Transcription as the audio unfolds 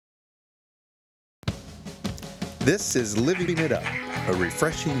This is Living It Up, a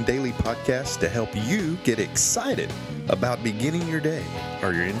refreshing daily podcast to help you get excited about beginning your day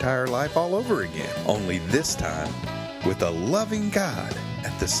or your entire life all over again, only this time with a loving God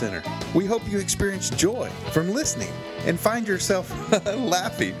at the center. We hope you experience joy from listening and find yourself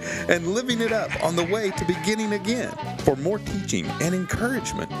laughing and living it up on the way to beginning again. For more teaching and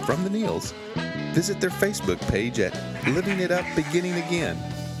encouragement from the Neils, visit their Facebook page at Living It Up Beginning Again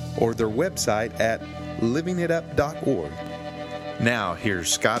or their website at livingitup.org. Now,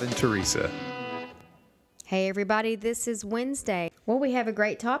 here's Scott and Teresa. Hey everybody, this is Wednesday. Well, we have a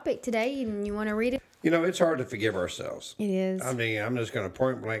great topic today, and you want to read it? You know, it's hard to forgive ourselves. It is. I mean, I'm just going to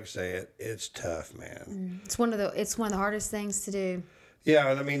point blank say it. It's tough, man. It's one of the hardest things to do.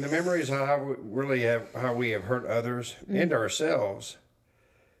 Yeah, and I mean, the memories of how we have hurt others and ourselves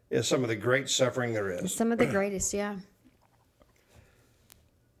is some of the great suffering there is. Some of the greatest, yeah.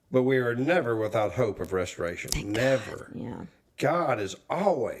 But we are never without hope of restoration. Never. Yeah. God is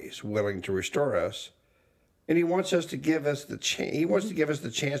always willing to restore us, and He wants us to give us the chance. He wants to give us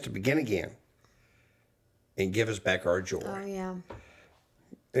the chance to begin again and give us back our joy. Oh yeah.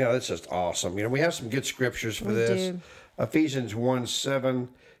 You know, that's just awesome. You know, we have some good scriptures for We this. do. Ephesians 1:7.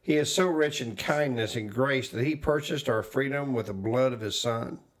 He is so rich in kindness and grace that He purchased our freedom with the blood of His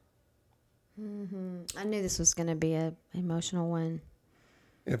Son. I knew this was going to be an emotional one.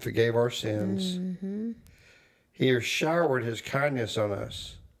 And forgave our sins. He has showered His kindness on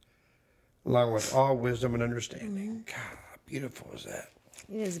us, along with all wisdom and understanding. God, how beautiful is that?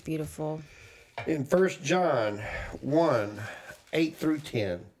 It is beautiful. In 1 John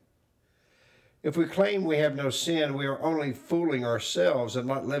 1:8-10, if we claim we have no sin, we are only fooling ourselves and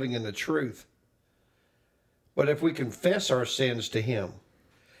not living in the truth. But if we confess our sins to Him,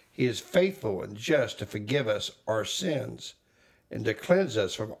 He is faithful and just to forgive us our sins and to cleanse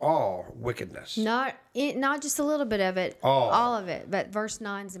us from all wickedness. Not just a little bit of it, all of it. But verse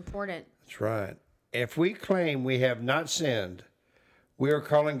 9 is important. That's right. If we claim we have not sinned, we are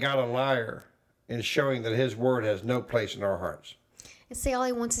calling God a liar and showing that His word has no place in our hearts. And see, all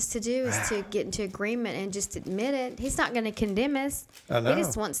He wants us to do is to get into agreement and just admit it. He's not going to condemn us. I know. He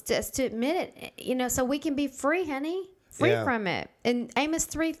just wants us to admit it, so we can be free, honey. Free from it. And Amos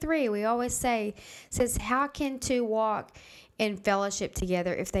 3:3, we always says, how can two walk in fellowship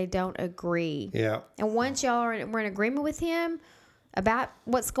together if they don't agree? Yeah. And once we're in agreement with Him about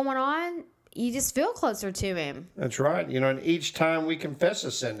what's going on, you just feel closer to Him. That's right. You know, and each time we confess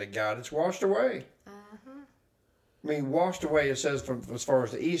a sin to God, it's washed away. I mean, washed away, it says, from as far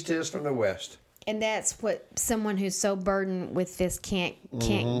as the east is from the west. And that's what someone who's so burdened with this can't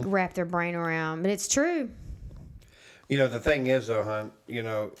wrap their brain around. But it's true. You know, the thing is, though, hon, you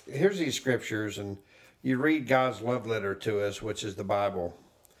know, here's these scriptures, and you read God's love letter to us, which is the Bible.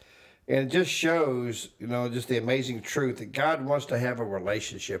 And it just shows, just the amazing truth that God wants to have a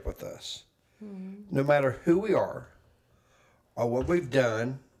relationship with us. No matter who we are, or what we've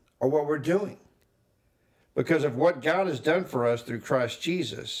done, or what we're doing. Because of what God has done for us through Christ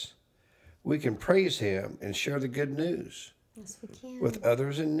Jesus, we can praise Him and share the good news Yes, we can. with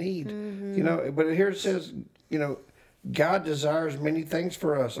others in need. But here it says, God desires many things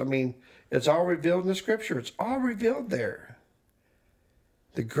for us. I mean, it's all revealed in the scripture. It's all revealed there.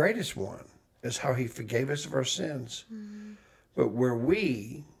 The greatest one is how He forgave us of our sins. But where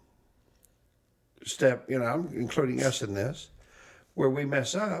we I'm including us in this, where we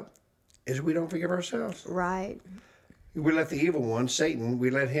mess up is we don't forgive ourselves. Right. We let the evil one, Satan, we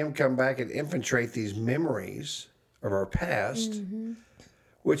let him come back and infiltrate these memories of our past,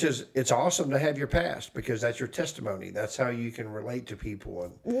 which is, it's awesome to have your past because that's your testimony. That's how you can relate to people.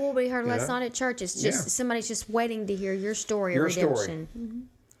 And Well, we heard last night at church. It's just somebody's just waiting to hear your story of redemption.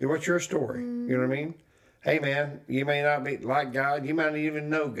 What's your story? You know what I mean? Hey, man, you may not be like God. You might not even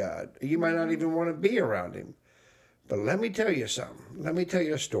know God. You might not even want to be around Him. But let me tell you something. Let me tell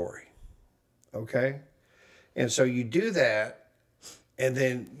you a story. Okay? And so you do that, and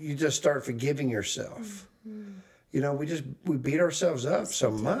then you just start forgiving yourself. We beat ourselves up so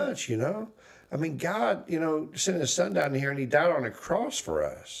much, I mean, God, sent His Son down here, and He died on a cross for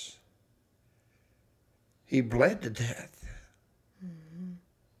us. He bled to death.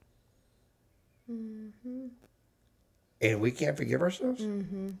 And we can't forgive ourselves?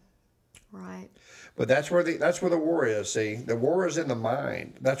 Right. But that's where the war is, see? The war is in the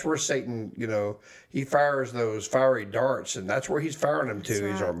mind. That's where Satan, he fires those fiery darts, and that's where he's firing them to,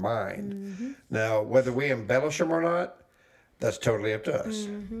 is our mind. Now, whether we embellish them or not, that's totally up to us.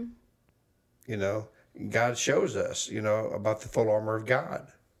 God shows us, about the full armor of God.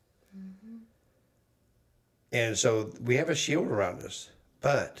 And so we have a shield around us.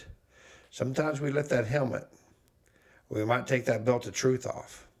 But sometimes we lift that helmet We might take that belt of truth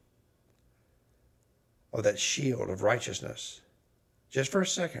off, or that shield of righteousness, just for a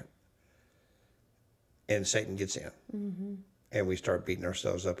second. And Satan gets in. Mm-hmm. And we start beating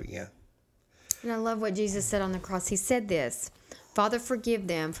ourselves up again. And I love what Jesus said on the cross. He said this, Father, forgive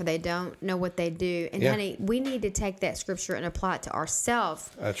them, for they don't know what they do. And honey, we need to take that scripture and apply it to ourselves.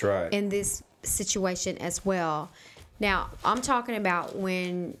 That's right. In this situation as well. Now, I'm talking about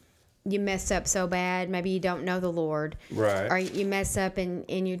when you mess up so bad, maybe you don't know the Lord. Right. Or you mess up and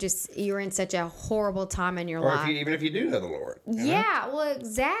you're in such a horrible time in your life. Even if you do know the Lord. Yeah, well,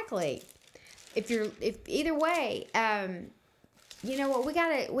 exactly. If either way, you know what,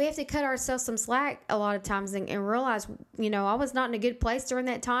 we have to cut ourselves some slack a lot of times and realize, you know, I was not in a good place during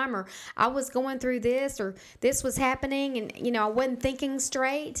that time, or I was going through this, or this was happening, and, you know, I wasn't thinking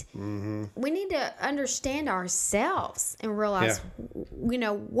straight. Mm-hmm. We need to understand ourselves and realize, you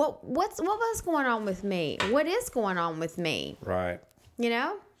know, what was going on with me? What is going on with me? Right. You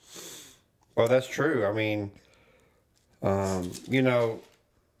know? Well, that's true. I mean, you know,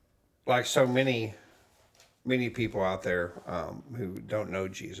 like so many people out there who don't know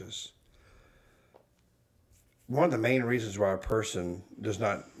Jesus, one of the main reasons why a person does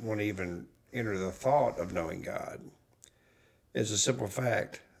not want to even enter the thought of knowing God is the simple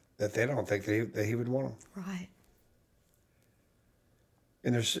fact that they don't think that he would want them. Right.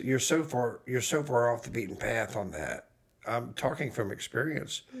 And you're so far off the beaten path on that. I'm talking from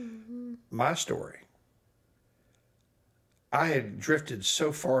experience. Mm-hmm. My story. I had drifted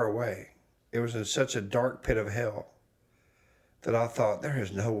so far away. It was in such a dark pit of hell that I thought, there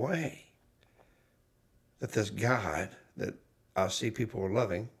is no way that this God that I see people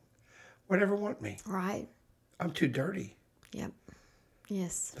loving would ever want me. Right. I'm too dirty. Yep.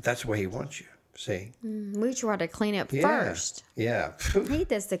 Yes. But that's the way he wants you, see? We try to clean up first. Yeah. He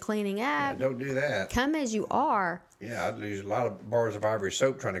does the cleaning up. Yeah, don't do that. Come as you are. Yeah, I'd use a lot of bars of Ivory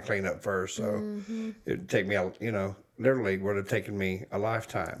soap trying to clean up first, so it'd take me, you know, literally would have taken me a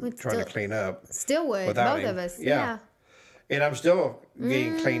lifetime trying to clean up. Still would, both of us. Yeah. And I'm still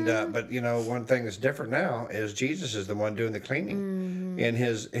getting cleaned up, but you know, one thing that's different now is Jesus is the one doing the cleaning. And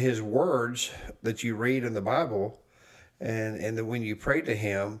his words that you read in the Bible, and when you pray to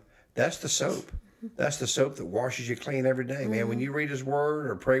him, that's the soap. That's the soap that washes you clean every day, man. When you read his word,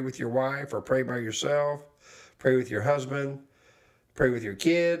 or pray with your wife, or pray by yourself, pray with your husband, pray with your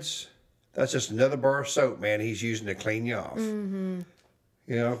kids, that's just another bar of soap, man, he's using to clean you off. Mm-hmm.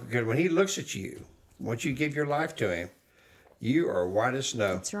 You know, because when he looks at you, once you give your life to him, you are white as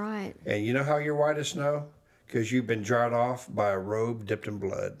snow. That's right. And you know how you're white as snow? Because you've been dried off by a robe dipped in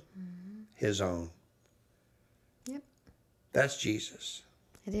blood. Mm-hmm. His own. Yep. That's Jesus.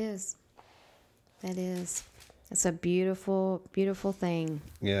 It is. It is. It's a beautiful, beautiful thing.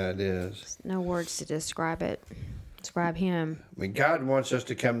 Yeah, it is. There's no words to describe it. Describe him. I mean, God wants us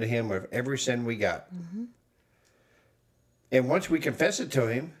to come to him with every sin we got. Mm-hmm. And once we confess it to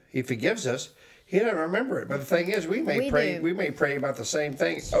him, he forgives us. He doesn't remember it. But the thing is, we may pray about the same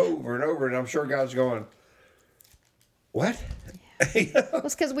thing over and over, and I'm sure God's going, what? Yeah. Well,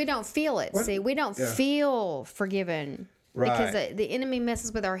 it's because we don't feel it. What? See, we don't feel forgiven. Right. Because the enemy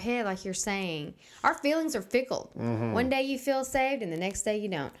messes with our head, like you're saying. Our feelings are fickle. Mm-hmm. One day you feel saved, and the next day you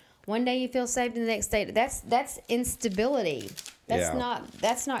don't. One day you feel saved, and the next day that's instability. That's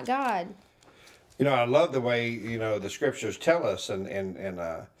not God. You know, I love the way, you know, the scriptures tell us in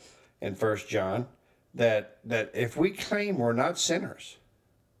 1 John that if we claim we're not sinners,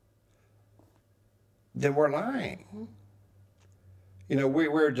 then we're lying. Mm-hmm. You know,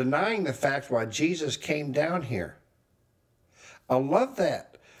 we're denying the fact why Jesus came down here. I love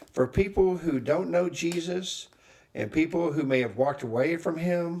that for people who don't know Jesus and people who may have walked away from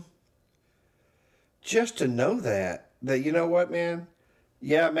him. Just to know that you know what, man?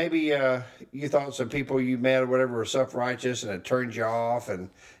 Yeah, maybe you thought some people you met or whatever were self-righteous and it turned you off and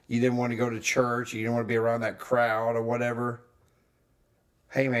you didn't want to go to church. You didn't want to be around that crowd or whatever.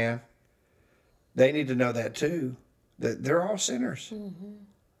 Hey, man, they need to know that too, that they're all sinners. Mm-hmm.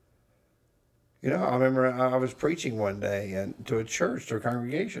 You know, I remember I was preaching one day to a church, to a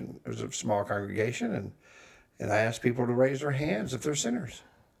congregation. It was a small congregation, and I asked people to raise their hands if they're sinners.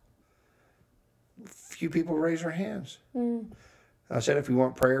 Few people raised their hands. Mm. I said, if you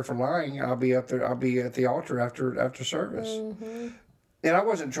want prayer for lying, I'll be up there. I'll be at the altar after service. Mm-hmm. And I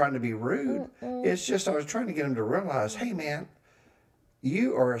wasn't trying to be rude. Mm-hmm. It's just I was trying to get them to realize, hey, man,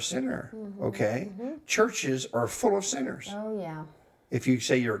 you are a sinner, okay? Mm-hmm. Churches are full of sinners. Oh, yeah. If you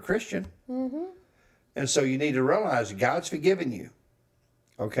say you're a Christian. Mm-hmm. And so you need to realize God's forgiven you,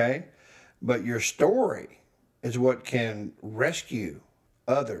 okay? But your story is what can rescue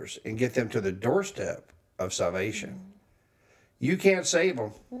others and get them to the doorstep of salvation. You can't save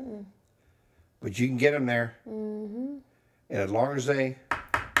them, but you can get them there. And as long as they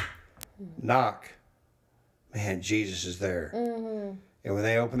knock, man, Jesus is there. And when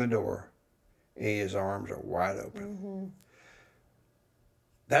they open the door, his arms are wide open.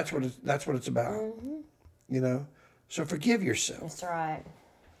 That's what it's about. You know? So forgive yourself. That's right.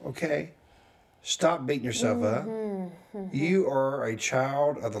 Okay? Stop beating yourself up. You are a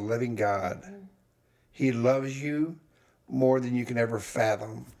child of the living God. He loves you more than you can ever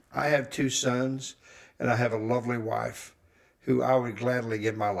fathom. I have 2 sons, and I have a lovely wife who I would gladly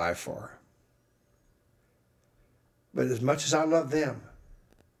give my life for. But as much as I love them,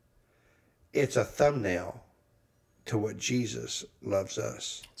 it's a thumbnail to what Jesus loves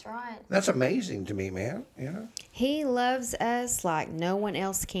us. That's right. That's amazing to me, man. You know? He loves us like no one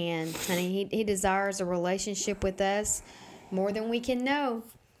else can. Honey, he desires a relationship with us more than we can know.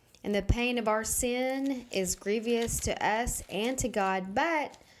 And the pain of our sin is grievous to us and to God.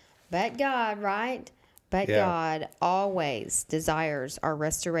 But God, right? But Yeah. God always desires our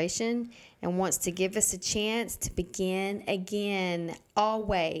restoration and wants to give us a chance to begin again.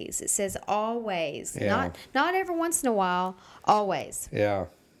 Always. It says always. Yeah. Not every once in a while. Always. Yeah.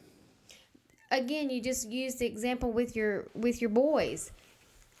 Again, you just used the example with your boys.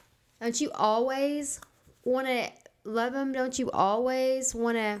 Don't you always want to love them? Don't you always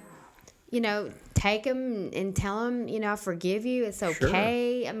want to, take them and tell them, I forgive you. It's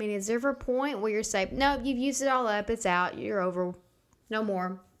okay. Sure. I mean, is there ever a point where you're saying, no, you've used it all up. It's out. You're over. No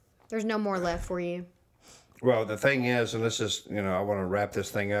more. There's no more left for you. Well, the thing is, and this is, I want to wrap this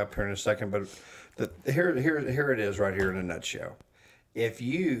thing up here in a second, but here it is right here in a nutshell. If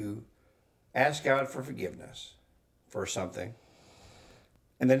you ask God for forgiveness for something,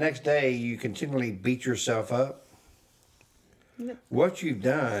 and the next day you continually beat yourself up, what you've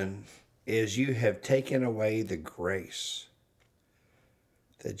done is you have taken away the grace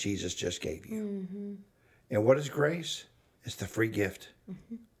that Jesus just gave you. And what is grace? It's the free gift.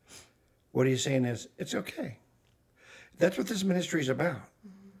 What he's saying is, it's okay. That's what this ministry is about.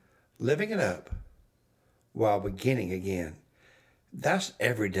 Living it up while beginning again. That's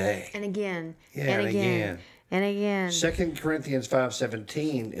every day. And again. Yeah, and again. And again. 2 Corinthians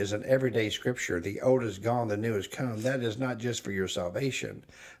 5:17 is an everyday scripture. The old is gone, the new has come. That is not just for your salvation.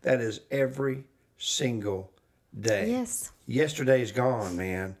 That is every single day. Yes. Yesterday's gone,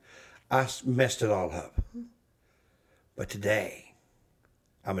 man. I messed it all up. But today,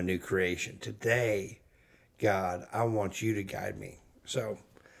 I'm a new creation. Today, God, I want you to guide me. So,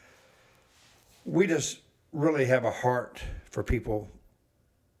 we just really have a heart for people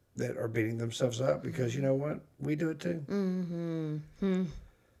that are beating themselves up, because you know what? We do it too.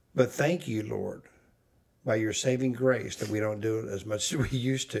 But thank you, Lord, by your saving grace that we don't do it as much as we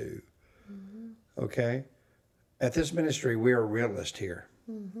used to. Okay? At this ministry, we are realists here.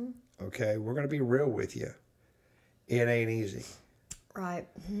 Okay? We're going to be real with you. It ain't easy. Right.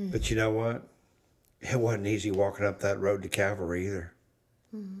 But you know what? It wasn't easy walking up that road to Calvary either.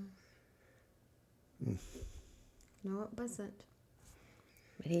 No, it wasn't.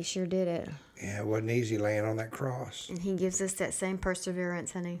 But he sure did it. Yeah, it wasn't easy laying on that cross. And he gives us that same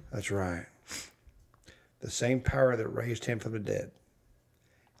perseverance, honey. That's right. The same power that raised him from the dead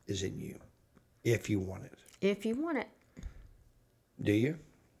is in you, if you want it. If you want it. Do you?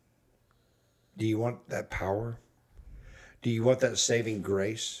 Do you want that power? Do you want that saving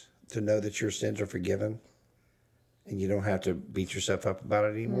grace to know that your sins are forgiven and you don't have to beat yourself up about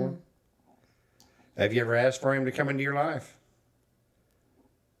it anymore? Have you ever asked for him to come into your life?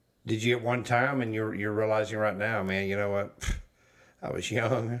 Did you at one time, and you're realizing right now, man, you know what? I was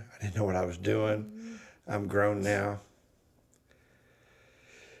young. I didn't know what I was doing. I'm grown now.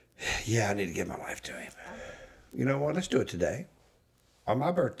 Yeah, I need to give my life to him. You know what? Let's do it today. On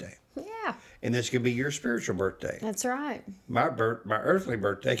my birthday. Yeah. And this could be your spiritual birthday. That's right. My earthly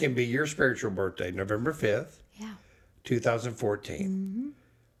birthday can be your spiritual birthday, November 5th, 2014.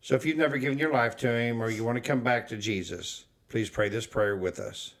 So if you've never given your life to him, or you want to come back to Jesus, please pray this prayer with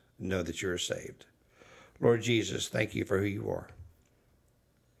us. Know that you're saved. Lord Jesus, thank you for who you are.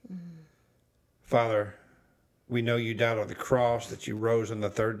 Father, we know you died on the cross, that you rose on the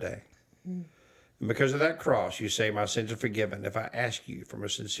third day. And because of that cross, you say my sins are forgiven if I ask you from a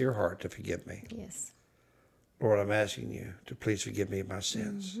sincere heart to forgive me. Yes. Lord, I'm asking you to please forgive me of my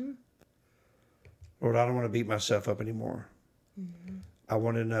sins. Lord, I don't want to beat myself up anymore. I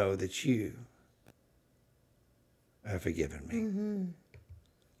want to know that you have forgiven me.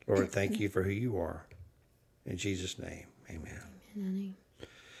 Lord, thank you for who you are. In Jesus' name, amen. Amen.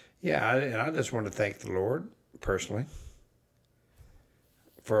 Yeah, and I just want to thank the Lord personally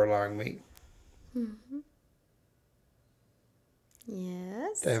for allowing me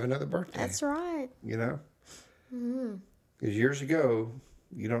Yes. to have another birthday. That's right. You know? Because years ago,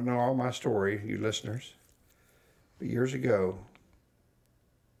 you don't know all my story, you listeners, but years ago,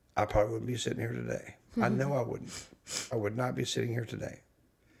 I probably wouldn't be sitting here today. I know I wouldn't. I would not be sitting here today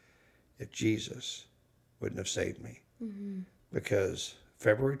if Jesus wouldn't have saved me. Because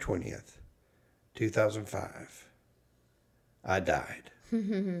February 20th, 2005, I died.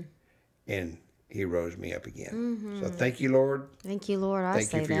 And he rose me up again. So thank you, Lord. Thank you, Lord. I Thank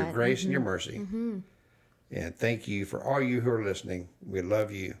say you for that. your grace and your mercy. And thank you for all you who are listening. We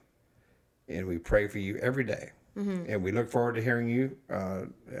love you. And we pray for you every day. And we look forward to hearing you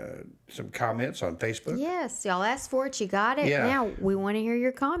some comments on Facebook. Yes, y'all asked for it. You got it. Yeah. Now we want to hear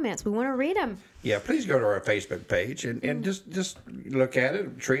your comments. We want to read them. Yeah, please go to our Facebook page and just look at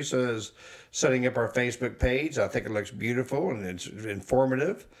it. Teresa is setting up our Facebook page. I think it looks beautiful and it's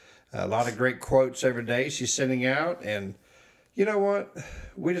informative. A lot of great quotes every day she's sending out. And you know what?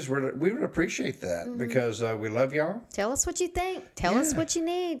 We would appreciate that because we love y'all. Tell us what you think. Tell us what you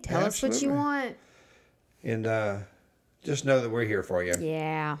need. Tell us what you Absolutely. want. And just know that we're here for you.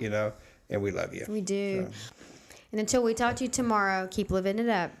 Yeah. You know, and we love you. We do. And until we talk to you tomorrow, keep living it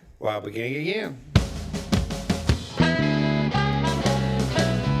up. While beginning again.